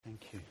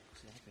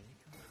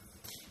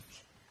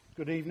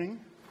Good evening.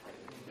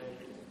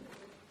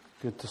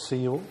 Good to see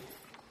you all.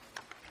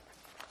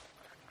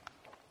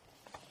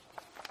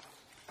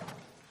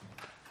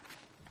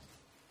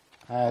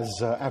 As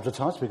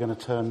advertised, we're going to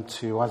turn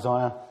to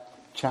Isaiah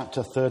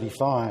chapter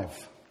 35.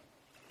 If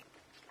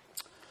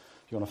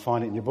you want to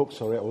find it in your books,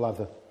 or it'll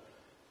either,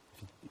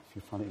 if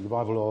you find it in the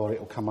Bible, or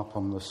it'll come up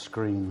on the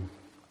screen.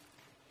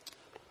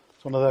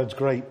 It's one of those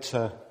great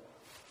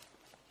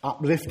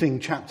uplifting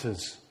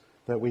chapters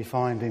that we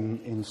find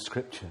in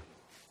Scripture.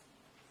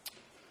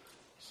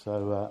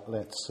 So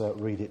let's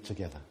read it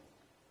together.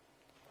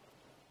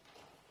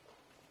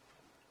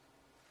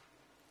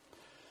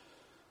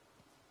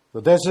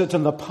 The desert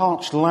and the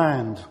parched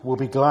land will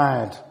be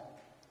glad.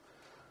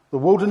 The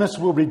wilderness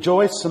will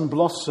rejoice and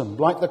blossom.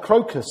 Like the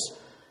crocus,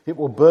 it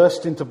will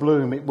burst into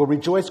bloom. It will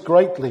rejoice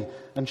greatly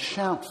and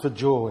shout for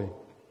joy.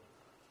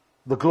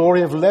 The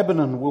glory of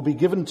Lebanon will be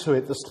given to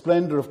it, the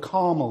splendour of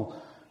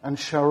Carmel and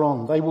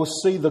Sharon. They will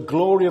see the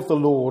glory of the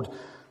Lord,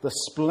 the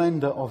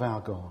splendour of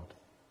our God.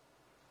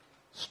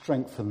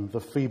 Strengthen the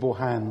feeble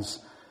hands.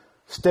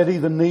 Steady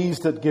the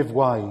knees that give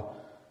way.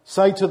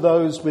 Say to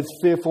those with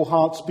fearful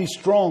hearts, be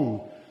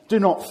strong. Do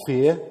not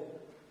fear.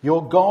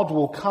 Your God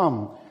will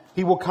come.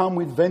 He will come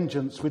with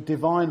vengeance, with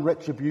divine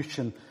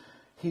retribution.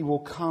 He will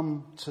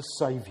come to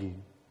save you.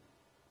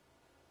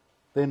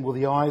 Then will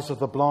the eyes of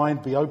the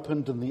blind be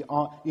opened and the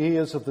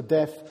ears of the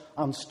deaf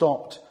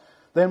unstopped.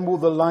 Then will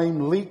the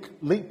lame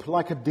leap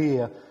like a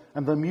deer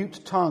and the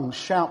mute tongue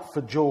shout for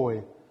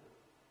joy.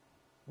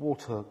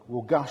 Water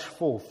will gush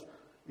forth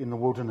in the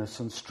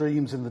wilderness and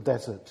streams in the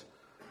desert.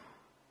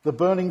 The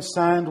burning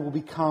sand will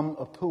become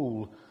a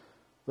pool,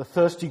 the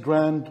thirsty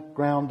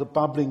ground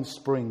bubbling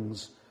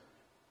springs.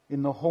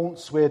 In the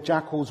haunts where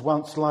jackals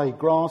once lay,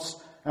 grass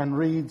and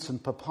reeds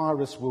and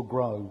papyrus will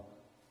grow.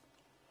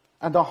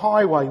 And a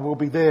highway will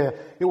be there.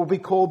 It will be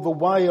called the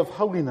way of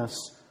holiness.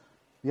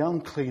 The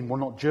unclean will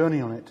not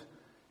journey on it.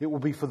 It will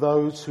be for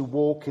those who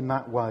walk in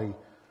that way.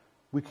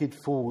 Wicked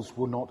fools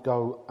will not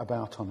go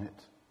about on it.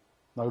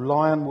 No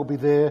lion will be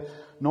there,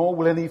 nor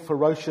will any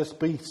ferocious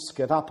beasts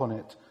get up on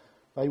it.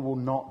 They will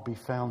not be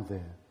found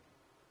there.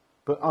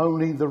 But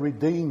only the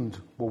redeemed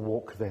will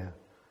walk there.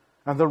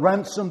 And the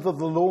ransomed of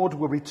the Lord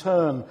will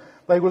return.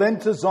 They will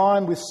enter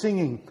Zion with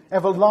singing.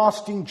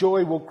 Everlasting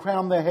joy will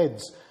crown their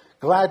heads.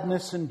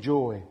 Gladness and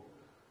joy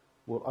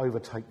will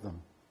overtake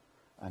them.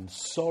 And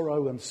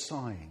sorrow and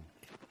sighing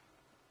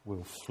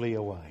will flee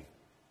away.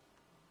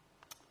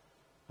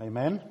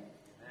 Amen?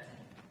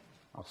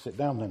 I'll sit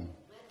down then.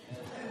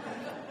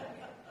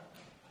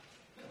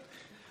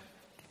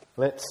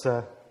 Let's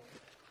just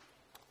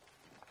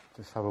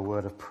have a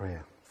word of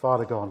prayer.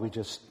 Father God, we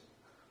just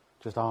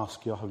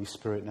ask your Holy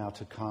Spirit now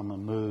to come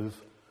and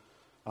move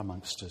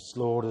amongst us.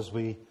 Lord, as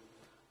we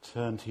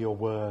turn to your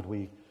word,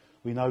 we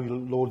know,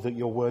 Lord, that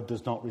your word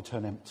does not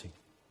return empty.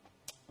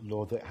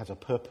 Lord, that it has a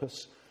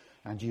purpose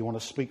and you want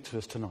to speak to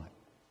us tonight.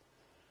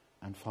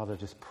 And Father,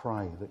 just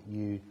pray that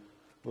you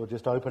will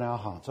just open our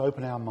hearts,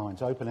 open our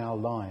minds, open our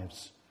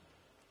lives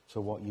to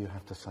what you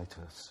have to say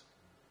to us.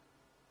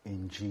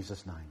 In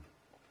Jesus' name.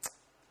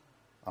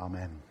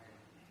 Amen.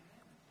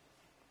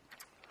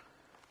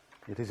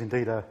 It is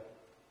indeed a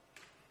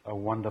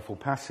wonderful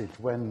passage.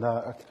 When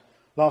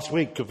last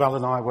week Val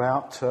and I were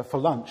out for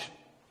lunch,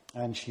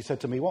 and she said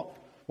to me, "What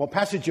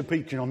passage are you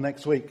preaching on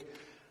next week?"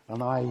 And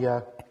we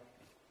were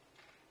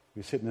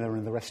sitting there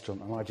in the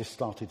restaurant, and I just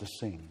started to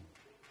sing.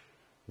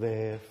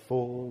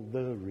 Therefore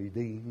the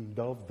redeemed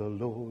of the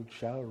Lord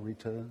shall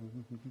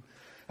return,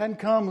 and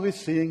come with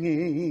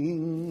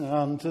singing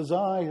unto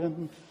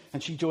Zion.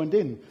 And she joined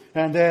in.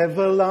 And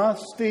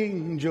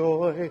everlasting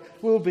joy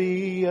will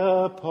be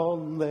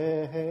upon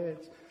their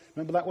heads.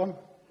 Remember that one?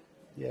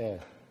 Yeah.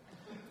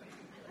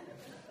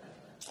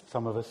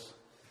 Some of us.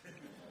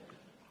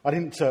 I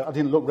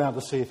didn't look round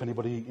to see if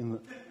anybody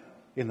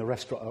in the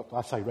restaurant.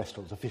 I say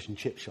restaurant, it's a fish and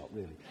chip shop,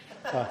 really.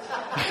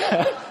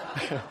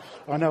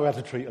 I know how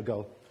to treat a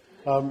girl.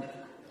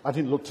 I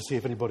didn't look to see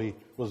if anybody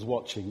was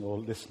watching or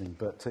listening,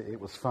 but it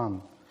was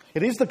fun.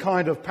 It is the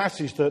kind of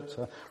passage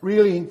that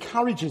really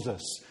encourages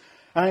us.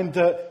 And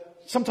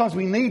sometimes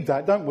we need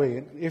that, don't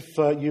we? If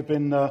you've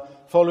been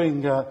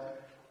following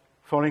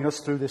us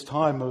through this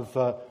time of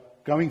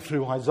going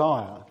through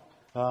Isaiah,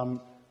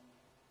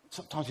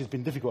 sometimes it's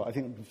been difficult. I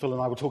think Phil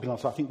and I were talking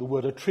last night. I think the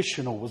word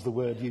attritional was the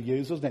word you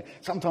used, wasn't it?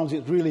 Sometimes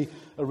it's really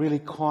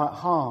quite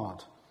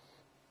hard.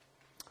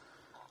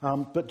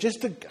 But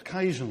just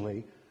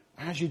occasionally,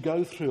 as you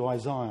go through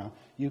Isaiah,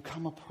 you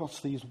come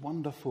across these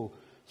wonderful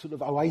sort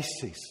of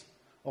oases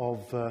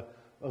of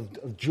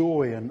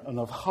joy and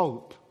of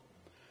hope.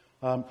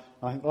 I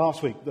think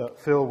last week that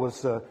Phil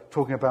was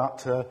talking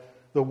about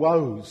the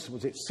woes.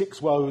 Was it 6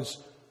 woes?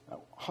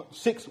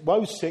 6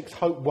 woes, 6,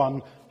 hope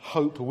 1,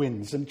 hope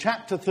wins. And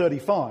chapter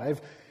 35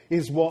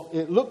 is what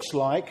it looks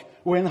like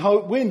when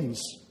hope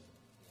wins.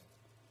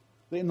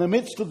 In the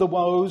midst of the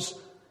woes,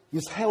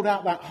 He's held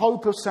out that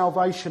hope of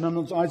salvation, and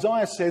as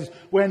Isaiah says,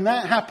 when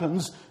that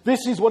happens,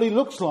 this is what he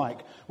looks like.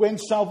 When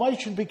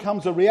salvation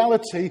becomes a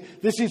reality,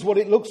 this is what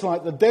it looks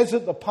like. The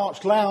desert, the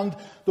parched land,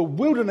 the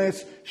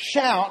wilderness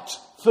shout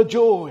for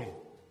joy.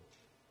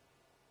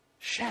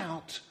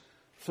 Shout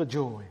for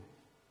joy.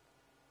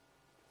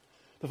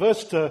 The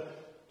first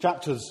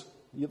chapters,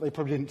 we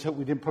probably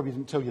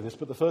didn't tell you this,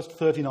 but the first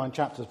 39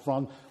 chapters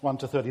from 1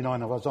 to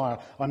 39 of Isaiah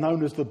are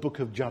known as the Book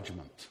of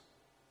Judgment.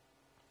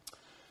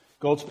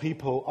 God's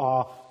people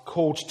are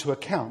called to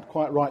account,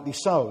 quite rightly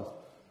so.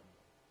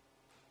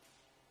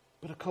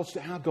 But of course,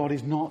 our God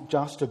is not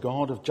just a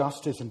God of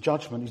justice and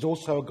judgment. He's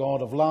also a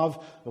God of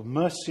love, of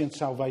mercy and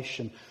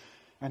salvation.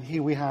 And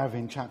here we have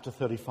in chapter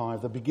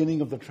 35, the beginning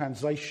of the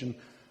transition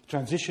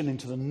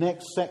into the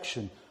next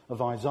section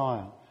of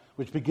Isaiah,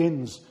 which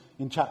begins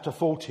in chapter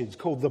 40. It's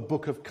called the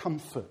Book of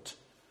Comfort,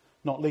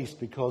 not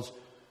least because,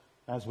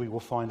 as we will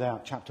find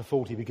out, chapter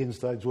 40 begins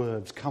those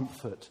words,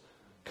 comfort,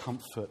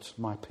 comfort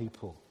my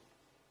people.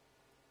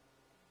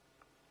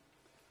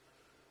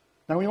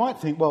 Now we might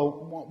think, well,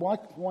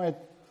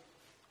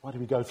 why do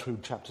we go through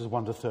chapters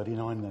 1 to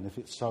 39 then if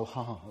it's so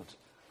hard?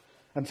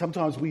 And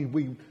sometimes we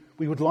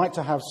would like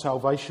to have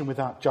salvation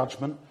without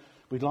judgment.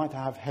 We'd like to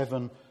have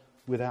heaven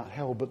without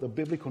hell, but the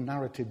biblical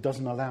narrative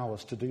doesn't allow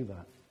us to do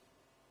that.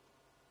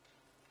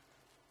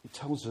 It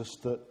tells us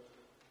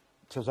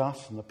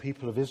and the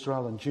people of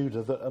Israel and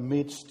Judah that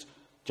amidst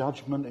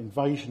judgment,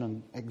 invasion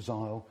and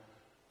exile,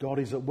 God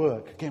is at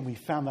work. Again, we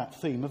found that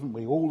theme, haven't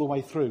we, all the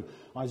way through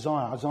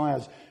Isaiah.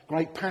 Isaiah's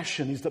great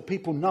passion is that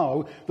people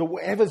know that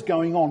whatever's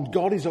going on,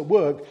 God is at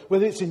work,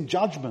 whether it's in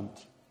judgment,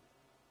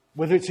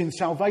 whether it's in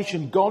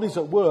salvation, God is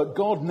at work.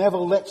 God never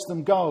lets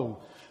them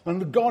go.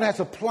 And God has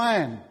a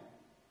plan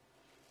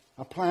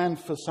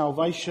for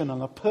salvation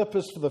and a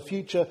purpose for the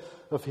future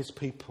of his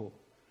people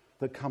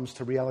that comes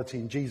to reality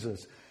in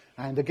Jesus.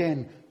 And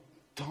again,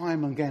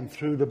 time and again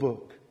through the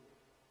book,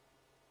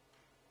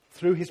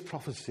 through his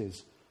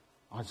prophecies,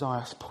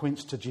 Isaiah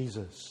points to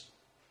Jesus,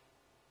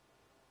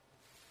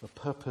 the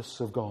purpose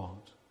of God.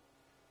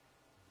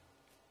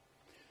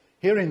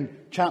 Here in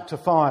chapter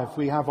 5,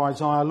 we have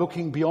Isaiah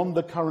looking beyond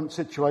the current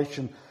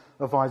situation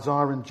of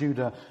Isaiah and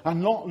Judah,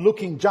 and not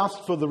looking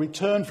just for the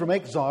return from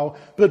exile,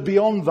 but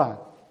beyond that.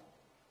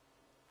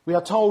 We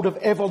are told of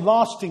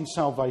everlasting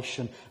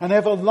salvation and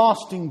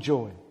everlasting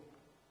joy.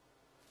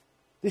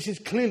 This is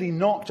clearly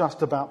not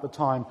just about the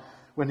time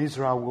when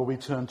Israel will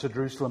return to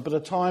Jerusalem, but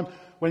a time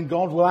when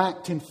God will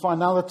act in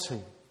finality.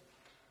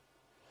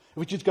 If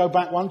we just go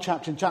back one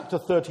chapter, in chapter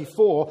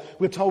 34,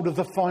 we're told of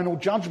the final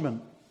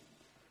judgment.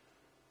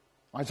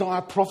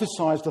 Isaiah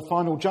prophesies the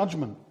final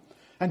judgment.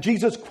 And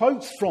Jesus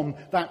quotes from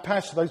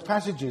those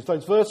passages,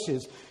 those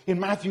verses, in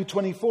Matthew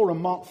 24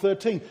 and Mark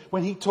 13,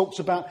 when he talks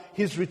about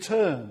his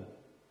return,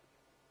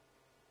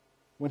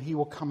 when he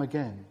will come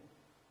again.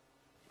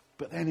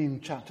 But then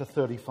in chapter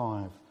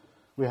 35,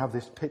 we have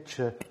this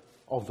picture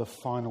of the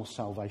final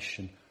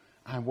salvation.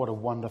 And what a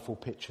wonderful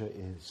picture it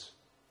is.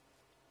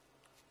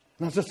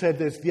 And as I said,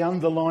 there's the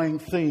underlying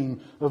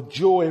theme of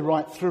joy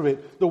right through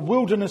it. The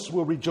wilderness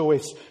will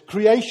rejoice.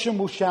 Creation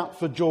will shout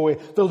for joy.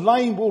 The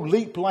lame will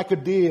leap like a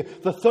deer.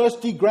 The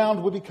thirsty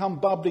ground will become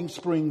bubbling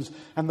springs.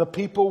 And the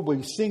people will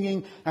be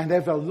singing, and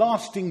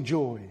everlasting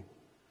joy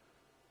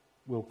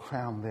will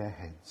crown their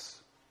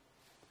heads.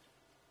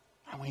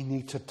 And we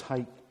need to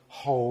take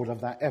hold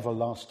of that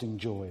everlasting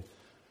joy.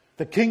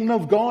 The kingdom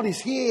of God is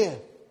here.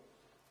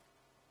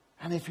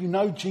 And if you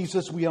know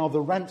Jesus, we are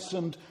the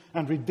ransomed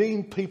and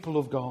redeemed people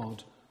of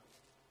God.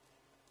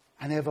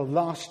 And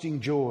everlasting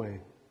joy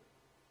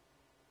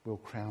will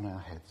crown our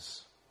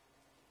heads.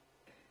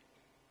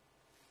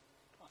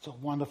 That's a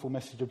wonderful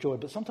message of joy.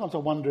 But sometimes I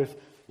wonder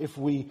if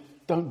we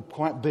don't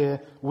quite bear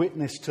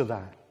witness to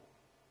that.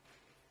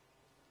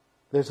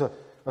 There's a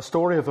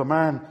story of a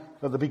man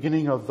at the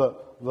beginning of the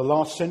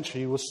last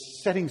century who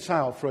was setting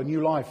sail for a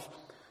new life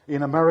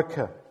in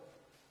America.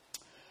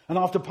 And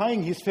after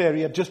paying his fare,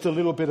 he had just a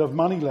little bit of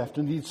money left,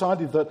 and he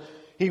decided that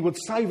he would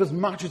save as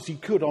much as he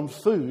could on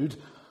food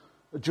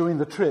during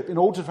the trip in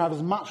order to have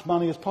as much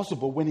money as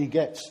possible when he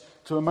gets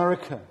to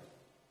America.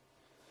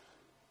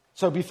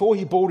 So before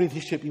he boarded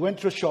his ship, he went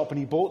to a shop and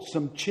he bought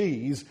some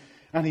cheese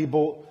and he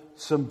bought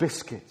some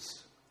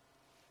biscuits.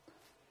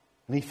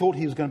 And he thought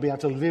he was going to be able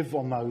to live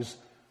on those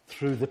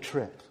through the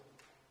trip.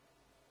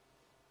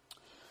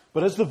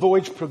 But as the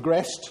voyage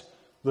progressed,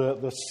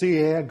 the sea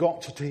air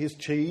got to his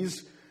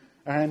cheese,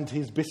 and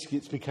his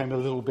biscuits became a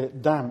little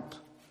bit damp.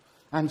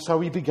 And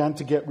so he began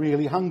to get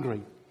really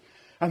hungry.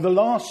 And the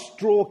last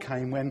straw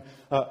came when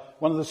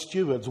one of the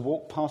stewards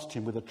walked past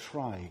him with a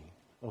tray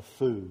of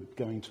food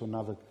going to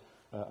another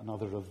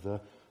of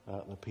the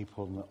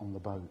people on the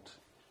boat.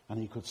 And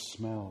he could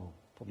smell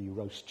probably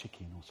roast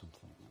chicken or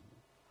something.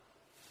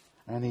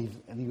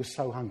 And he was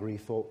so hungry, he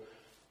thought,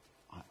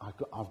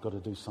 I've got to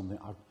do something.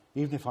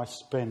 Even if I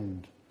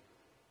spend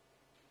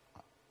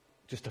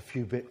just a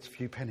few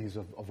pennies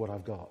of what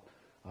I've got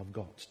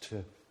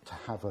to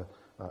have a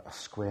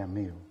square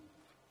meal.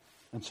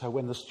 And so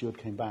when the steward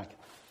came back,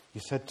 he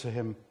said to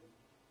him,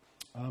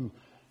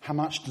 how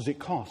much does it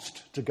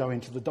cost to go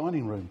into the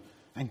dining room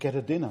and get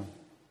a dinner?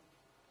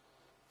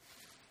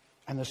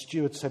 And the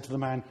steward said to the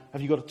man,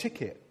 have you got a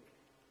ticket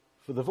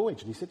for the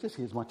voyage? And he said, yes,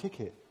 here's my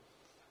ticket.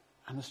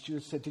 And the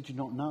steward said, did you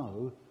not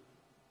know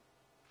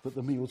that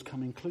the meals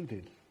come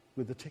included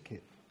with the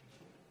ticket?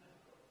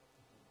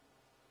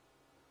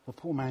 The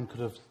poor man could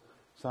have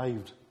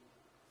saved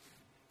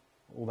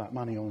all that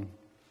money on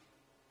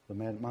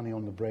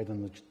the bread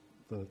and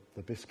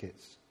the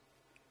biscuits.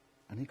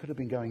 And he could have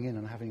been going in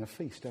and having a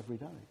feast every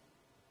day.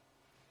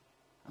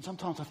 And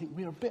sometimes I think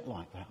we're a bit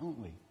like that, aren't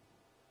we?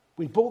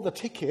 We bought the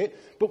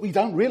ticket, but we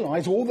don't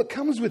realise all that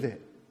comes with it.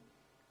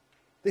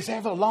 This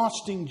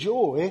everlasting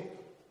joy,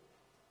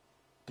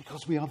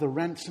 because we are the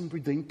ransomed,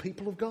 redeemed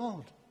people of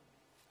God.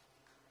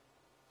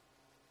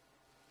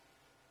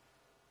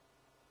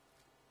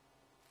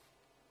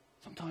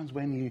 Sometimes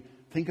when you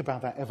think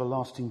about that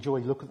everlasting joy,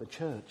 you look at the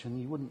church and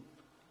you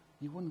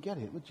wouldn't get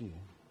it, would you?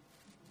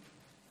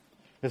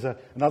 There's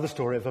another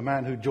story of a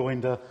man who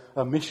joined a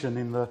mission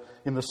in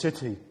the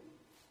city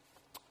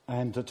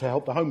and to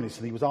help the homeless.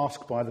 And he was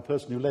asked by the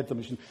person who led the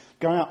mission,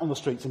 go out on the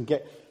streets and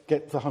get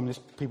the homeless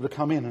people to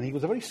come in. And he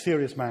was a very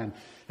serious man.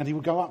 And he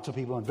would go up to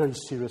people in a very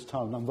serious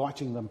tone,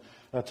 inviting them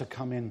to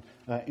come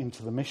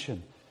into the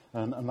mission.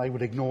 And they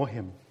would ignore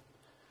him.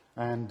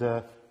 And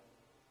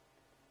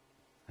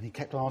he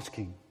kept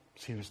asking,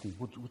 seriously,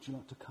 would you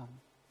like to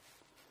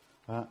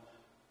come?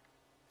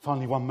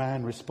 Finally, one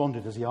man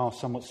responded as he asked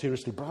somewhat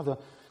seriously, brother,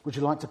 would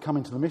you like to come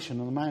into the mission?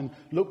 And the man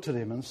looked at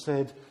him and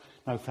said,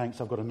 no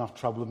thanks, I've got enough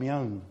trouble of my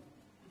own.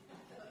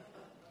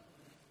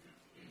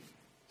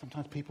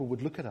 Sometimes people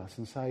would look at us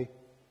and say,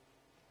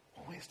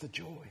 oh, where's the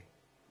joy?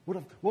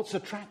 What's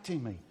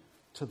attracting me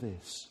to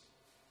this?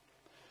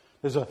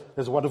 There's a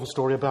wonderful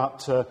story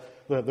about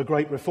the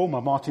great reformer,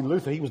 Martin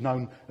Luther. He was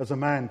known as a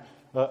man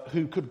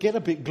who could get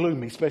a bit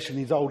gloomy, especially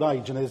in his old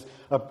age. And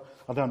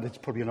it's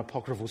probably an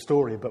apocryphal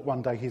story, but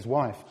one day his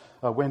wife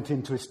went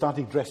into his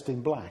study dressed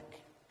in black.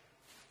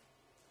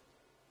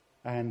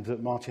 And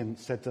Martin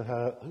said to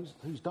her,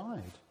 who's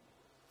died?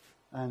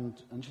 And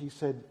she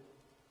said,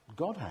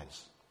 God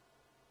has.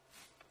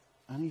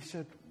 And he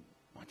said,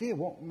 my dear,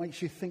 what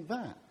makes you think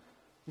that?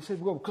 He said,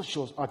 well,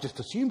 because I just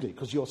assumed it,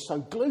 because you're so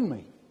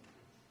gloomy.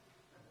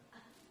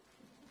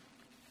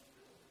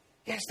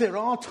 Yes, there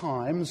are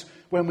times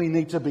when we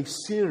need to be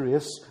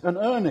serious and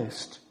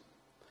earnest.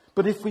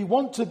 But if we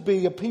want to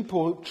be a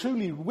people who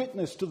truly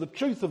witness to the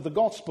truth of the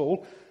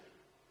gospel,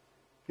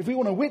 if we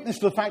want to witness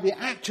to the fact that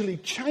it actually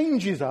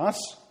changes us,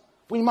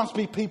 we must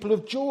be people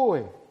of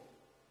joy.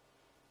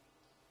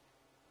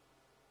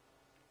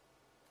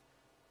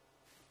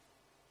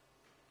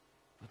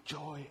 The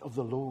joy of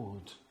the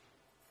Lord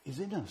is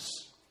in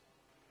us.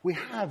 We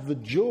have the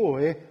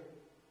joy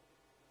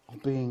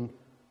of being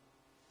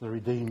the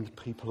redeemed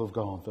people of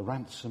God, the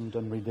ransomed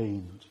and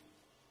redeemed.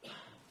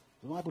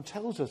 The Bible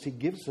tells us He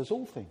gives us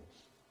all things.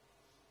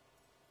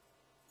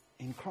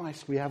 In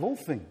Christ we have all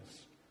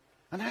things.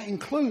 And that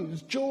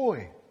includes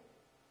joy.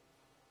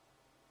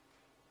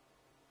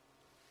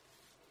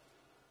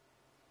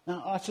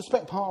 Now, I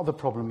suspect part of the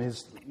problem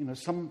is,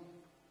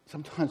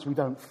 sometimes we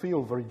don't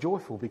feel very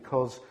joyful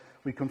because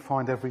we can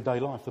find everyday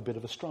life a bit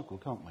of a struggle,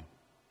 can't we?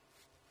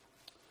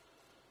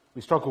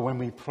 We struggle when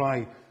we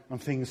pray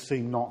and things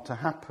seem not to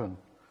happen.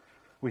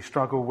 We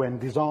struggle when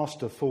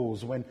disaster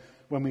falls, when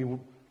we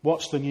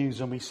watch the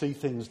news and we see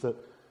things that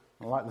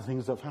are like the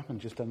things that have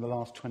happened just in the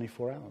last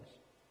 24 hours.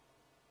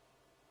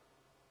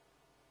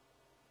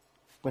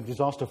 When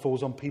disaster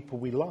falls on people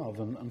we love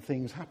and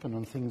things happen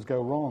and things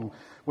go wrong.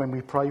 When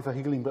we pray for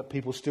healing but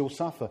people still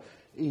suffer,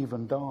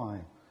 even die.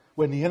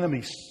 When the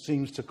enemy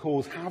seems to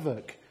cause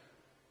havoc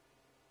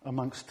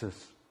amongst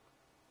us,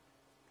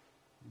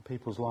 in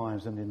people's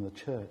lives and in the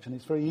church. And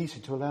it's very easy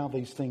to allow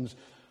these things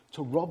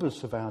to rob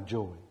us of our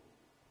joy.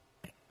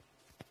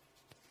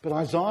 But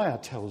Isaiah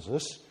tells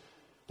us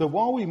that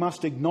while we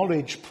must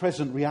acknowledge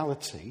present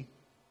reality,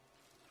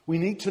 we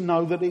need to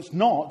know that it's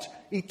not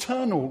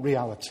eternal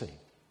reality.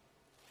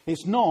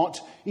 It's not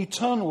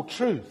eternal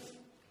truth.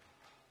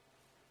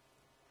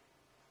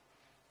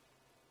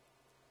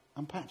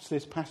 And perhaps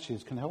this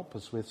passage can help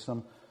us with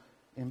some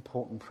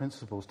important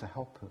principles to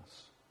help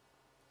us.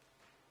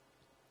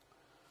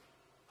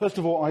 First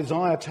of all,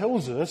 Isaiah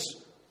tells us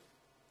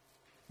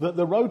that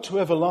the road to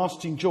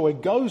everlasting joy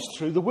goes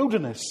through the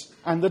wilderness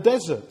and the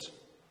desert.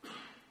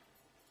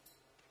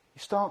 He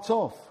starts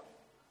off,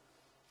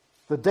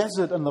 the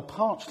desert and the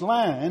parched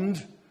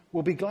land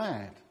will be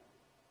glad.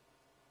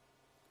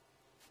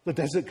 The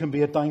desert can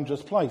be a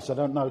dangerous place. I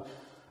don't know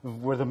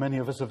whether many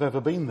of us have ever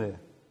been there.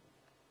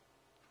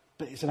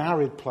 But it's an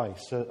arid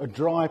place, a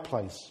dry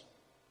place.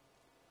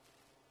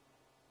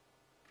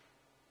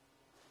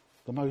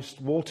 The most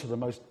water, the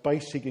most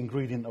basic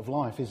ingredient of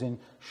life, is in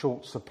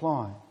short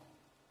supply.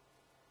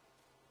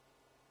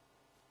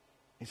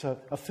 It's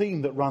a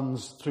theme that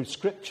runs through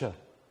Scripture.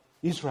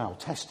 Israel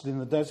tested in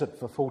the desert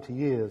for 40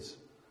 years.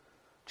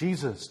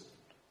 Jesus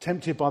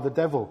tempted by the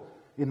devil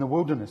in the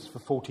wilderness for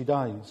 40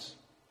 days.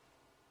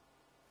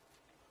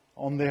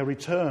 On their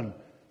return,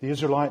 the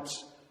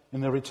Israelites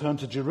in their return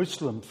to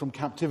Jerusalem from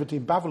captivity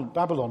in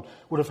Babylon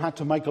would have had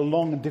to make a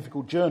long and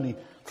difficult journey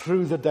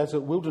through the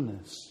desert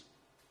wilderness.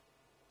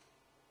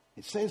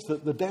 It says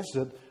that the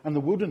desert and the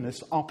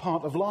wilderness are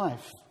part of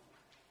life.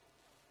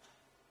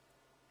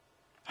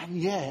 And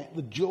yet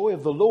the joy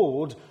of the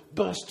Lord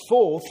burst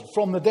forth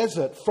from the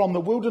desert, from the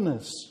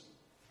wilderness.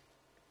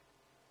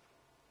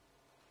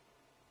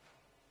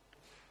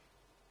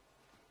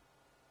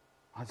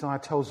 Isaiah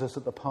tells us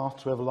that the path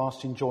to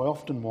everlasting joy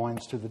often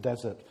winds through the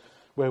desert,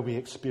 where we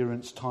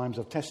experience times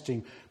of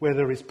testing, where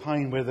there is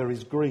pain, where there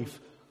is grief,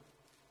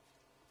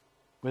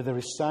 where there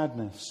is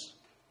sadness.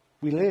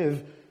 We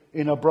live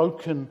in a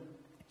broken,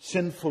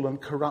 sinful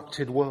and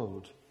corrupted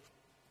world.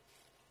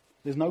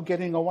 There's no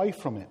getting away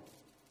from it.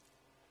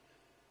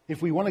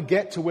 If we want to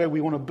get to where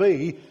we want to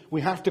be,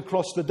 we have to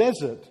cross the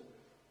desert.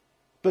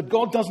 But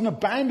God doesn't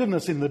abandon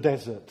us in the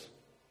desert.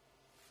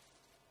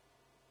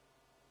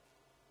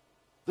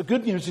 The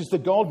good news is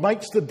that God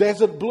makes the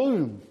desert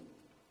bloom.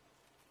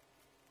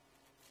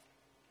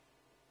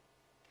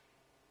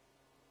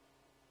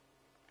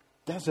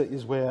 Desert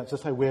is where, as I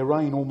say, where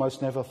rain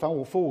almost never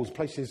falls.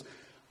 Places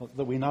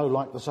that we know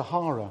like the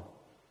Sahara.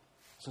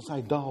 As I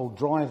say, dull,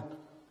 dry,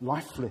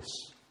 lifeless.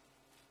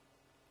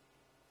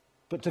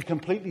 But to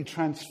completely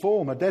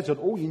transform a desert,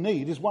 all you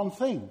need is one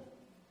thing: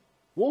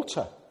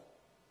 water.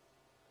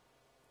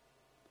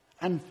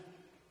 And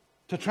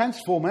to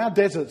transform our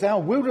deserts, our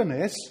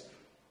wilderness,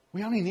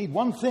 we only need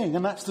one thing,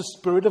 and that's the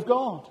Spirit of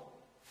God.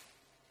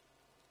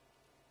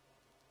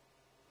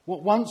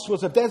 What once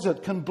was a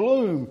desert can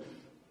bloom,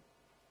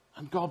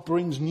 and God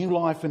brings new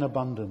life in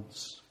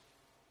abundance.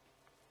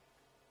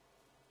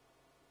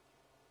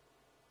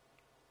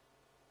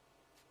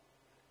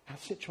 Our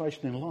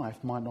situation in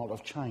life might not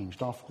have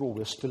changed. After all,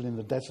 we're still in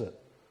the desert,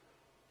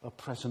 a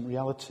present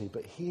reality.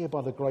 But here,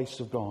 by the grace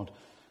of God,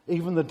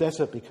 even the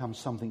desert becomes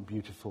something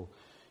beautiful.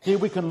 Here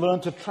we can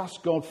learn to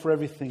trust God for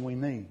everything we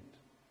need.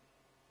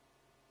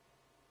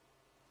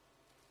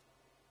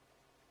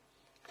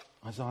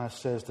 Isaiah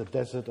says the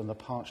desert and the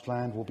parched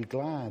land will be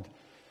glad.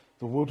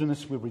 The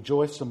wilderness will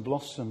rejoice and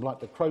blossom. Like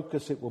the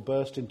crocus, it will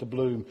burst into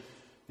bloom.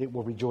 It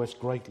will rejoice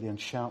greatly and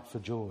shout for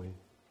joy.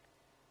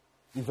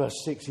 In verse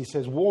 6 he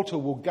says, water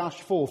will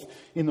gush forth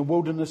in the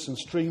wilderness and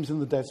streams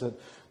in the desert.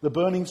 The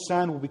burning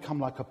sand will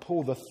become like a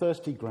pool, the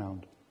thirsty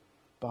ground,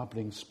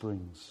 bubbling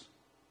springs.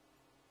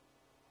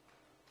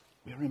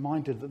 We're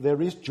reminded that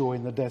there is joy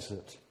in the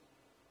desert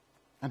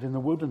and in the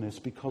wilderness,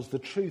 because the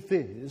truth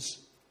is,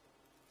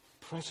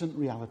 present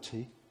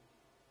reality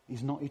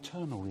is not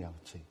eternal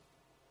reality.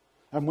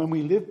 And when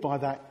we live by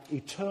that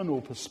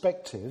eternal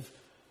perspective,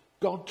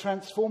 God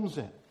transforms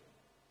it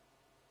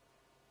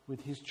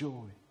with his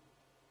joy.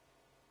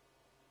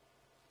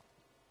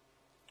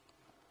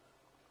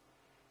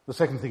 The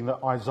second thing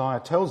that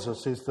Isaiah tells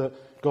us is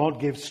that God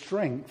gives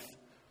strength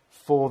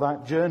for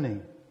that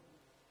journey.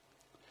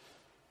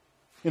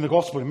 In the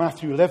Gospel in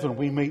Matthew 11,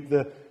 we meet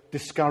the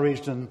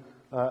discouraged and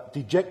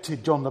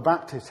dejected John the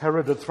Baptist.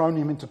 Herod had thrown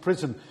him into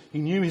prison. He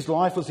knew his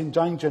life was in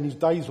danger and his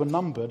days were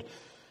numbered.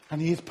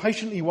 And he is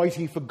patiently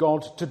waiting for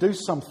God to do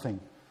something.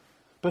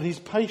 But his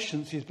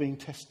patience is being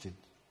tested.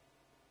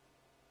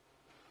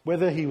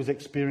 Whether he was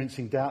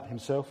experiencing doubt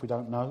himself, we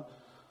don't know.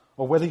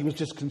 Or whether he was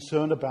just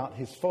concerned about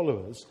his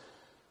followers,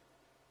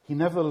 he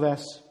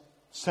nevertheless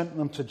sent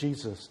them to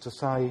Jesus to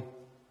say,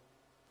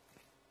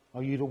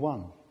 are you the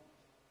one?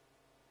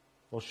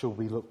 Or shall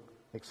we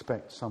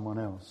expect someone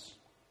else?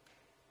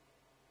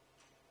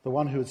 The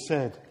one who had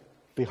said,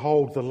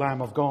 behold the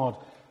Lamb of God,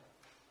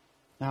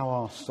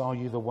 now asks, are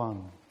you the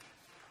one?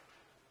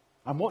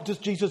 And what does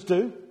Jesus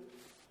do?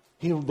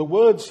 The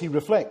words he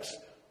reflects,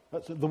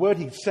 the word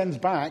he sends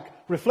back,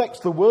 reflects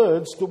the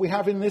words that we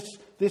have in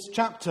this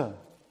chapter,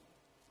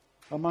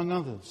 among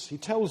others. He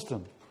tells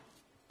them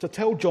to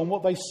tell John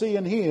what they see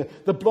and hear.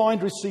 The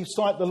blind receive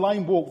sight, the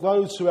lame walk,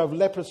 those who have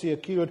leprosy are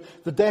cured,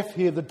 the deaf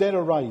hear, the dead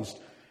are raised,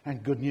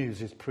 and good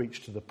news is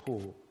preached to the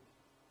poor.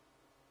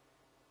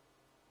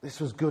 This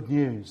was good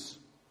news.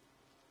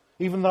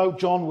 Even though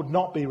John would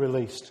not be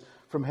released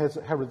from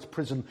Herod's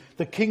prison,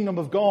 the kingdom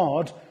of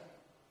God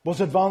was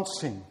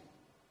advancing.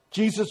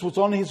 Jesus was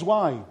on his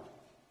way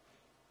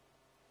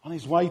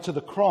to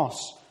the cross,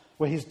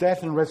 where his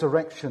death and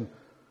resurrection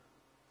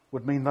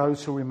would mean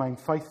those who remain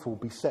faithful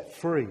be set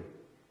free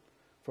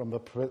from the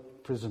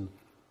prison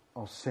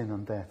of sin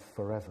and death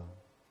forever.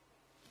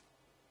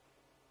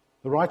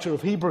 The writer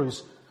of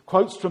Hebrews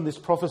quotes from this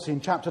prophecy in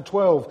chapter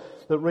 12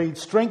 that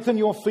reads, strengthen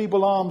your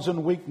feeble arms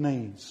and weak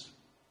knees.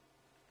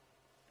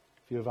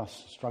 A few of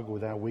us struggle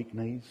with our weak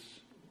knees.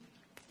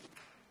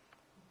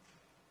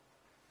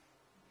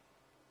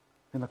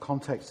 In the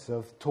context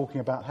of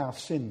talking about how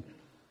sin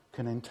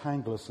can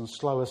entangle us and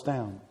slow us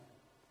down.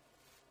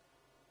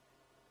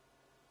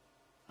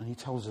 And he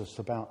tells us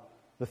about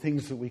the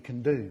things that we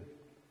can do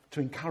to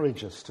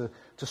encourage us, to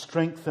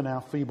strengthen our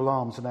feeble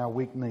arms and our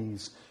weak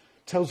knees.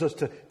 Tells us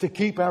to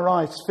keep our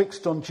eyes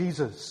fixed on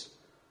Jesus,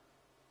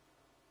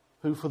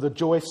 who for the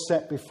joy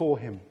set before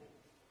him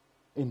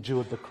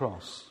endured the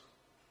cross.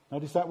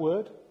 Notice that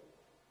word?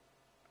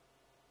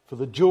 For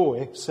the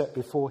joy set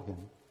before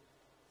him,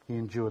 he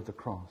endured the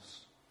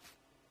cross.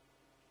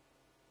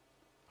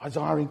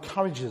 Isaiah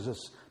encourages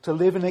us to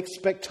live in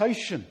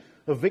expectation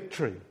of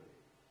victory.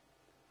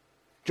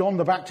 John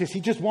the Baptist, he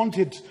just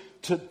wanted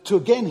to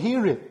again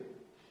hear it.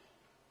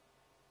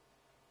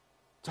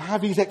 To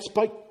have his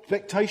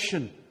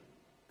expectation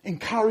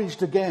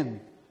encouraged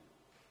again.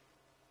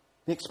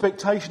 The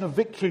expectation of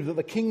victory, that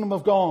the kingdom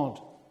of God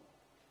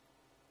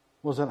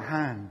was at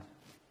hand.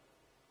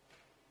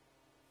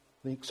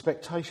 The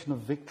expectation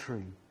of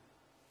victory,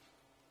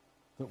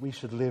 that we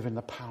should live in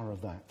the power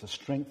of that, to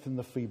strengthen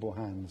the feeble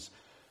hands,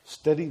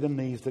 steady the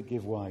knees that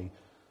give way.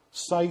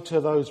 Say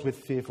to those with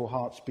fearful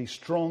hearts, be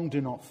strong,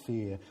 do not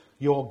fear.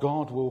 Your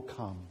God will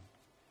come.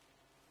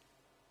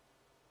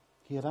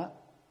 Hear that?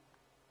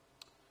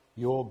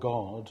 Your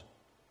God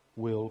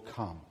will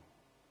come.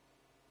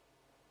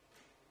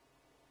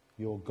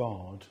 Your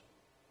God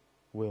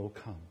will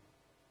come.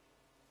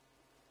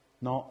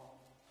 Not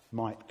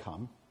might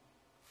come.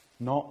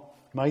 Not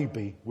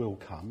maybe will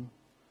come.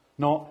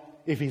 Not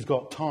if he's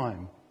got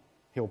time,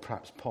 he'll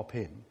perhaps pop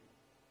in.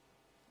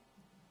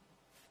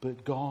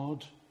 But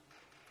God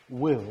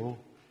will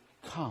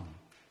come.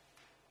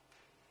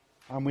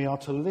 And we are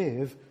to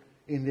live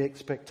in the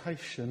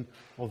expectation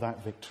of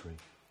that victory.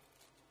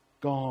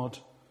 God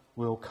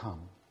will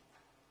come.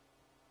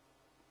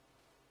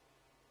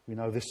 We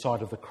know this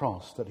side of the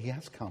cross that he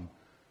has come,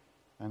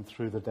 and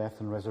through the death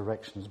and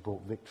resurrection has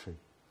brought victory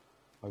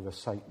over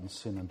Satan,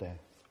 sin and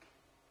death.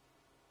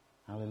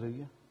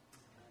 Hallelujah.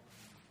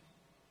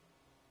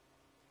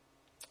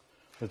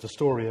 There's a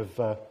story of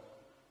a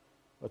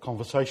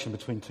conversation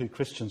between two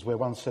Christians where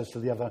one says to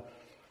the other,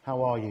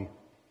 how are you?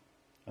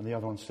 And the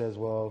other one says,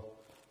 well,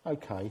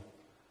 okay,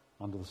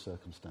 under the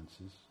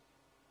circumstances.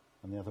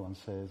 And the other one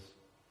says,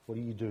 what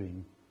are you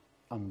doing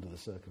under the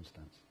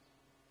circumstances?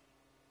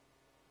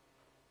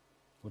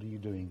 What are you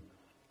doing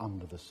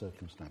under the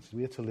circumstances?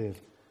 We are to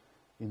live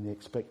in the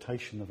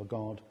expectation of a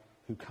God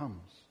who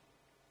comes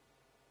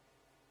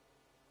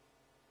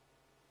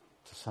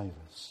to save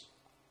us.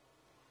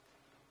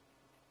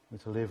 We're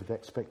to live with the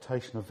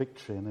expectation of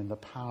victory, and in the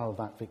power of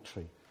that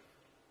victory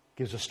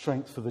gives us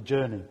strength for the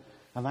journey.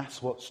 And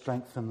that's what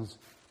strengthens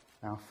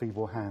our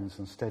feeble hands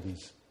and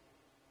steadies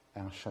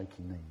our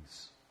shaky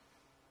knees.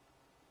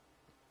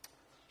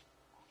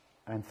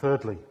 And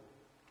thirdly,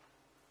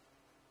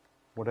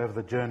 whatever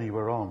the journey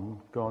we're on,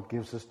 God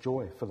gives us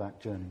joy for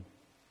that journey.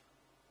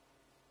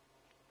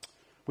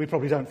 We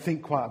probably don't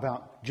think quite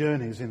about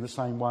journeys in the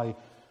same way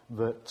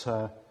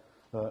that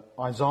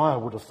Isaiah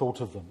would have thought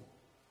of them.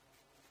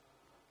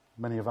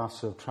 Many of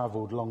us have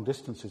travelled long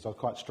distances. I was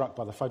quite struck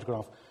by the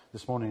photograph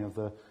this morning of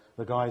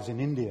the guys in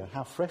India,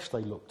 how fresh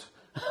they looked,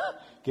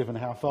 given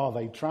how far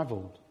they'd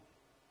travelled.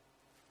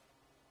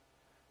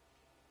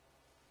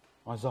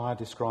 Isaiah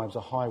describes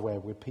a highway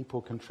where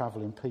people can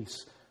travel in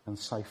peace and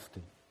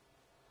safety.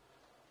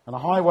 And a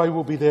highway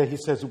will be there, he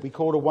says, it will be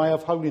called a way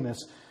of holiness.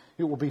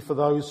 It will be for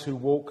those who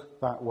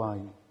walk that way.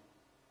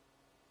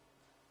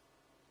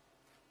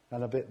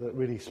 And a bit that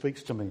really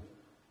speaks to me,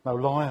 no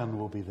lion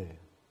will be there.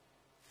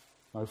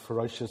 No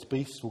ferocious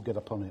beasts will get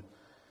upon it.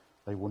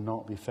 They will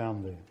not be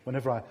found there.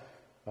 Whenever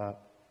I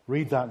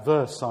read that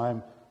verse,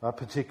 I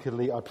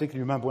particularly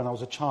remember when I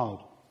was a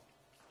child.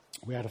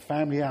 We had a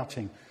family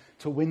outing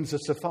to Windsor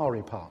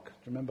Safari Park. Do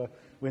you remember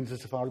Windsor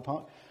Safari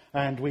Park?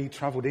 And we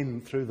travelled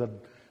in through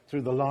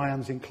the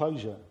lion's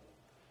enclosure.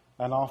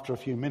 And after a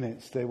few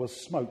minutes, there was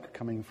smoke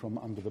coming from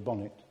under the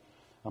bonnet.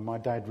 And my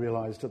dad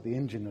realised that the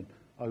engine had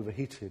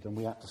overheated and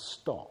we had to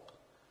stop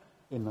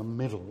in the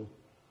middle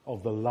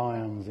of the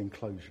lion's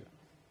enclosure.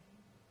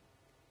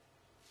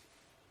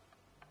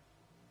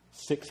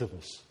 6 of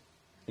us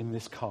in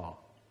this car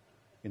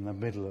in the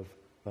middle of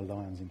the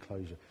lion's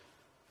enclosure.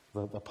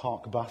 The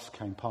park bus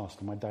came past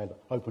and my dad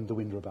opened the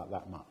window about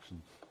that much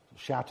and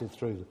shouted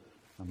through.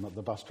 And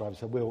the bus driver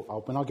said,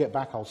 when I get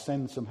back, I'll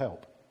send some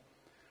help.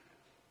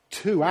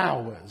 2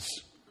 hours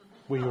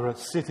we were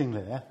sitting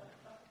there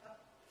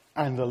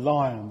and the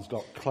lions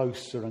got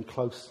closer and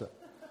closer.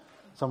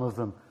 Some of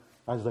them,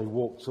 as they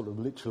walked, sort of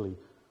literally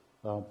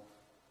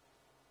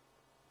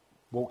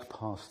walked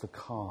past the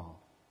car,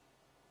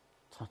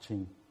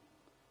 touching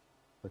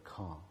the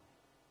car.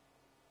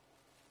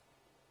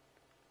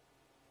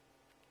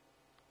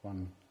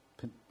 1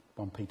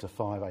 Peter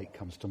 5:8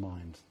 comes to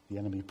mind. The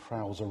enemy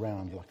prowls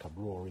around like a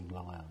roaring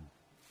lion,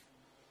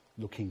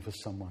 looking for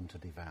someone to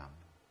devour.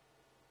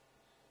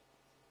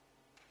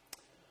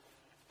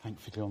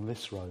 Thankfully on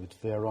this road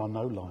there are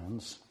no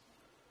lions.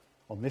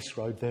 On this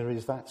road there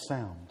is that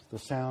sound, the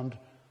sound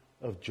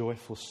of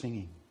joyful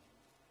singing.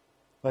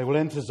 They will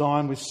enter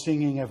Zion with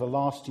singing,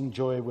 everlasting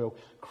joy will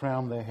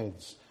crown their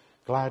heads.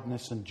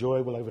 Gladness and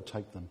joy will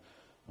overtake them,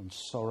 and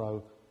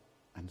sorrow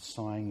and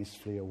sighing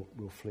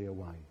will flee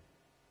away.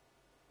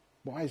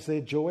 Why is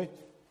there joy?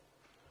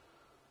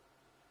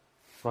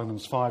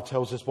 Romans 5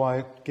 tells us why,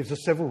 it gives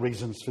us several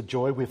reasons for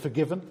joy. We're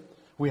forgiven,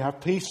 we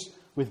have peace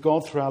with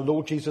God through our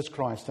Lord Jesus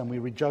Christ, and we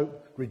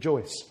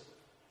rejoice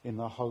in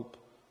the hope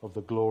of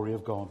the glory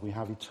of God. We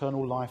have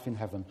eternal life in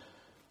heaven.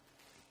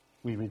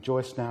 We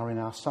rejoice now in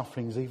our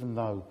sufferings, even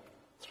though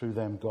through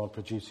them God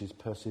produces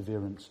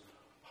perseverance,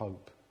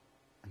 hope,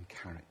 and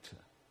character.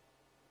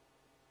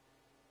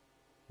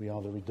 We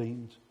are the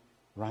redeemed,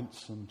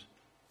 ransomed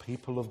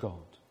people of God.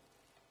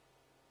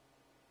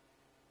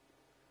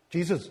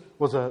 Jesus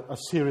was a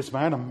serious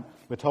man, and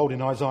we're told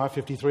in Isaiah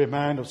 53, a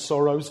man of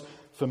sorrows,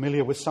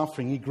 familiar with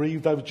suffering. He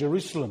grieved over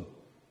Jerusalem.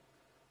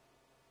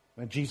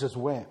 When Jesus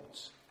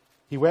wept,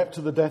 he wept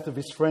to the death of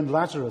his friend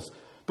Lazarus,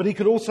 but he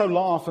could also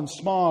laugh and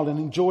smile and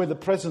enjoy the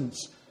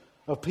presence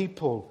of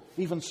people,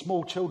 even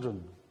small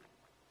children.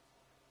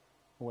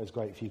 Always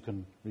great if you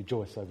can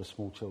rejoice over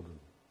small children.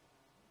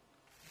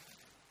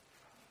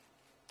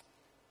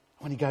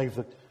 When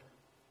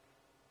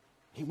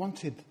he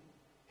wanted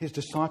his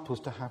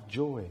disciples to have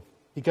joy.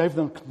 He gave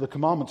them the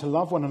commandment to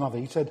love one another.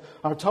 He said,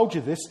 I've told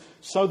you this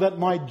so that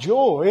my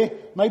joy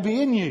may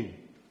be in you.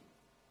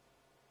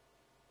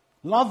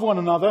 Love one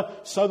another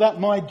so that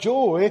my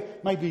joy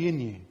may be in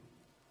you.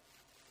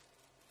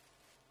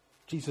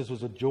 Jesus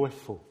was a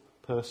joyful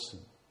person.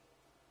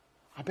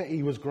 I bet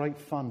he was great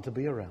fun to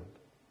be around.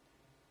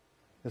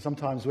 And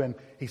sometimes when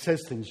he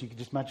says things, you can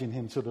just imagine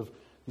him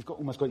he's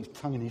almost got his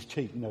tongue in his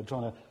cheek,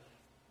 trying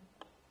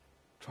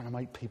to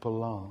make people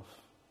laugh.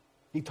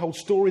 He told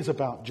stories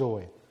about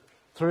joy.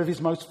 Three of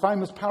his most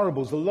famous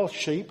parables, the lost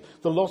sheep,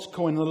 the lost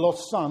coin, and the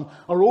lost son,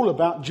 are all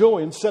about joy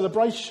and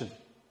celebration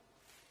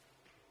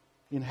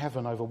in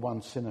heaven over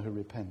one sinner who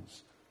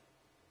repents.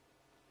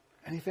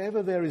 And if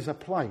ever there is a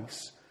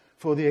place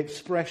for the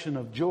expression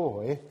of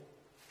joy,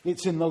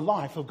 it's in the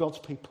life of God's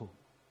people.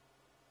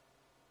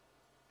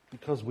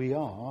 Because we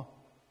are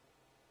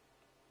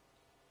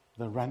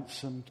the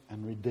ransomed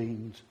and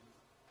redeemed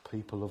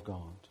people of God.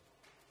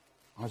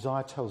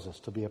 Isaiah tells us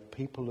to be a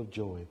people of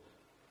joy,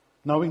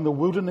 knowing the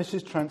wilderness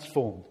is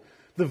transformed,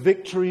 the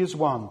victory is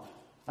won,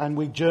 and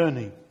we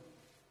journey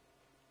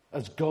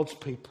as God's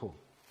people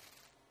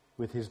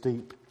with his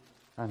deep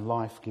and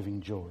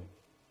life-giving joy.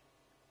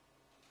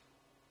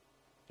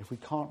 If we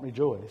can't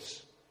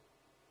rejoice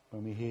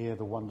when we hear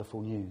the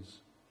wonderful news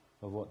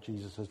of what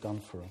Jesus has done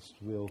for us,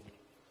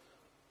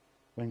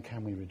 when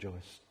can we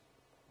rejoice?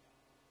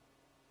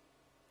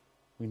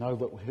 We know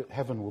that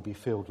heaven will be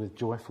filled with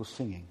joyful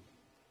singing.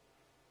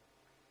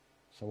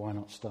 So why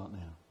not start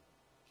now?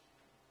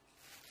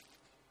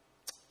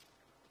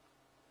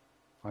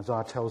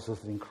 Isaiah tells us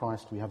that in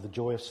Christ we have the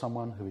joy of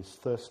someone who is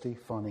thirsty,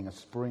 finding a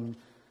spring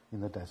in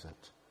the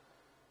desert.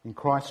 In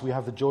Christ we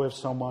have the joy of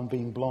someone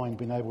being blind,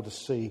 being able to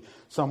see,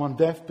 someone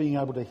deaf being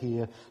able to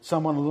hear,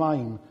 someone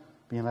lame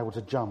being able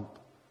to jump,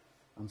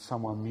 and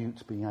someone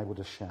mute being able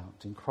to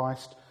shout. In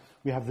Christ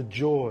we have the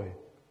joy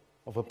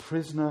of a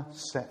prisoner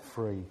set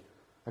free,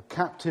 a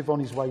captive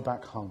on his way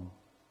back home.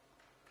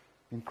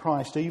 In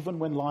Christ, even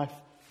when life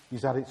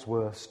is at its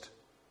worst,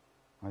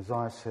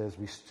 Isaiah says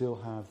we still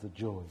have the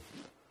joy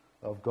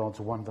of God's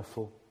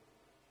wonderful,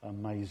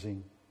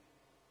 amazing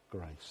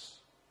grace.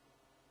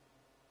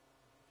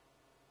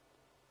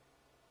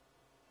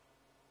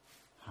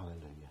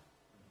 Hallelujah.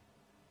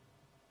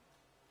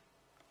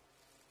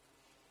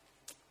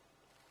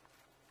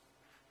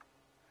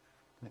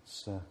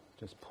 Let's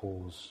just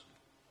pause.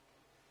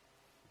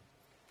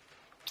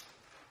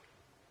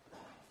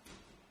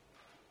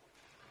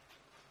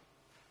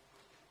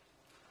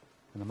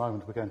 In a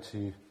moment we're going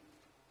to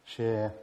share